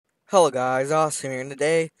Hello guys, Austin here, and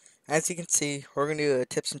today, as you can see, we're going to do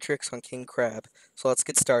tips and tricks on King Crab. So let's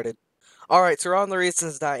get started. Alright, so we're on the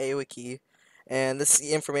reasons.a wiki, and this is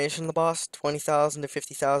the information of the boss, 20,000 to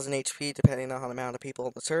 50,000 HP depending on the amount of people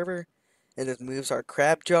on the server. And his moves are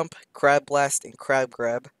Crab Jump, Crab Blast, and Crab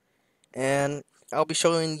Grab. And I'll be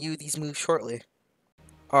showing you these moves shortly.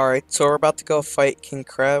 Alright, so we're about to go fight King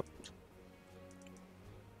Crab.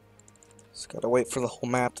 Just gotta wait for the whole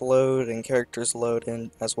map to load and characters load in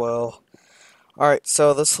as well. Alright,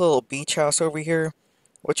 so this little beach house over here,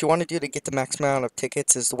 what you want to do to get the max amount of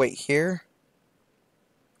tickets is to wait here.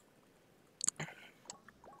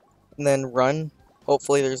 And then run.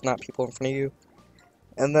 Hopefully there's not people in front of you.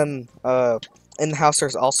 And then, in the house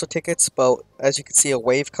there's also tickets, but as you can see a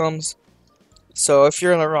wave comes. So if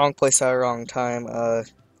you're in the wrong place at the wrong time,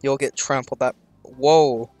 you'll get trampled that.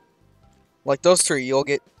 Whoa. Like those three, you'll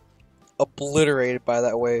get obliterated by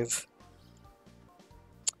that wave.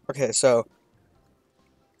 Okay, so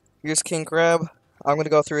here's King Crab. I'm gonna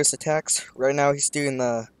go through his attacks. Right now he's doing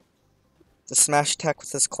the smash attack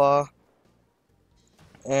with his claw.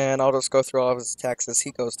 And I'll just go through all of his attacks as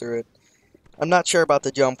he goes through it. I'm not sure about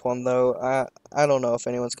the jump one though. I don't know if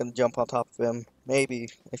anyone's gonna jump on top of him. Maybe.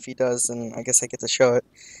 If he does, then I guess I get to show it.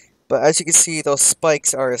 But as you can see, those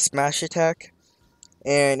spikes are a smash attack.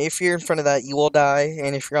 And if you're in front of that, you will die.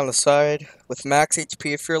 And if you're on the side, with max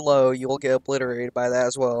HP, if you're low, you will get obliterated by that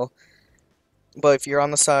as well. But if you're on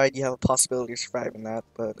the side, you have a possibility of surviving that,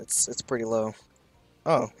 but it's pretty low.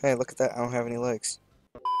 Oh, hey, look at that. I don't have any legs.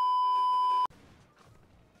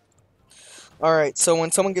 Alright, so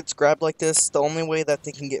when someone gets grabbed like this, the only way that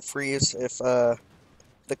they can get free is if the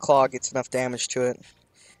claw gets enough damage to it.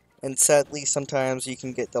 And sadly, sometimes you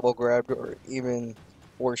can get double grabbed or even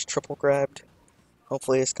worse, triple grabbed.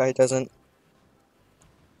 Hopefully this guy doesn't.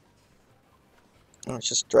 Oh, it's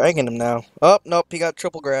just dragging him now. Oh, nope, he got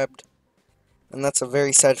triple grabbed. And that's a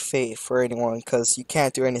very sad fate for anyone, because you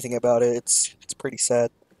can't do anything about it. It's pretty sad.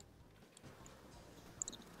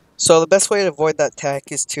 So the best way to avoid that attack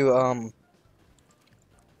is to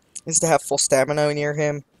have full stamina near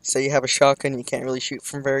him. Say you have a shotgun, you can't really shoot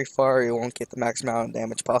from very far, you won't get the max amount of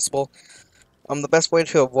damage possible. The best way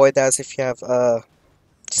to avoid that is if you have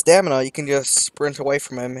stamina, you can just sprint away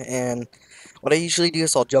from him, and what I usually do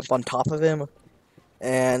is I'll jump on top of him,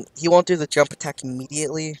 and he won't do the jump attack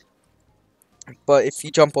immediately. But if you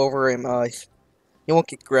jump over him, he won't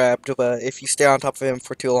get grabbed, but if you stay on top of him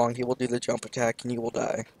for too long, he will do the jump attack and you will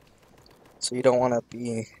die. So you don't want to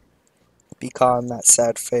be caught in that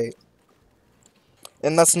sad fate.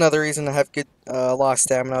 And that's another reason to have good a lot of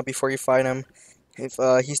stamina before you fight him. If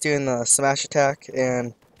he's doing the smash attack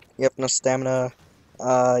and you have no stamina,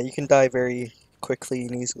 you can die very quickly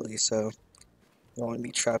and easily, so you don't want to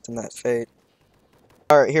be trapped in that fate.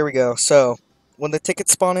 Alright, here we go. So, when the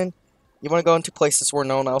tickets spawn in, you want to go into places where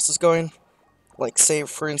no one else is going. Like, say,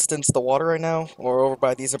 for instance, the water right now, or over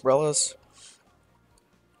by these umbrellas.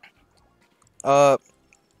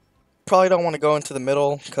 Probably don't want to go into the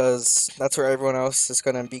middle, because that's where everyone else is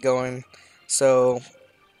going to be going. So,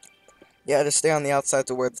 yeah, just stay on the outside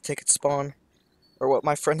to where the tickets spawn. Or what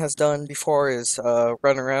my friend has done before is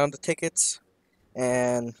run around the tickets,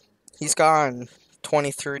 and he's gotten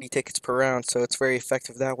 20-30 tickets per round, so it's very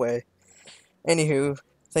effective that way. Anywho,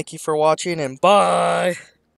 thank you for watching, and bye!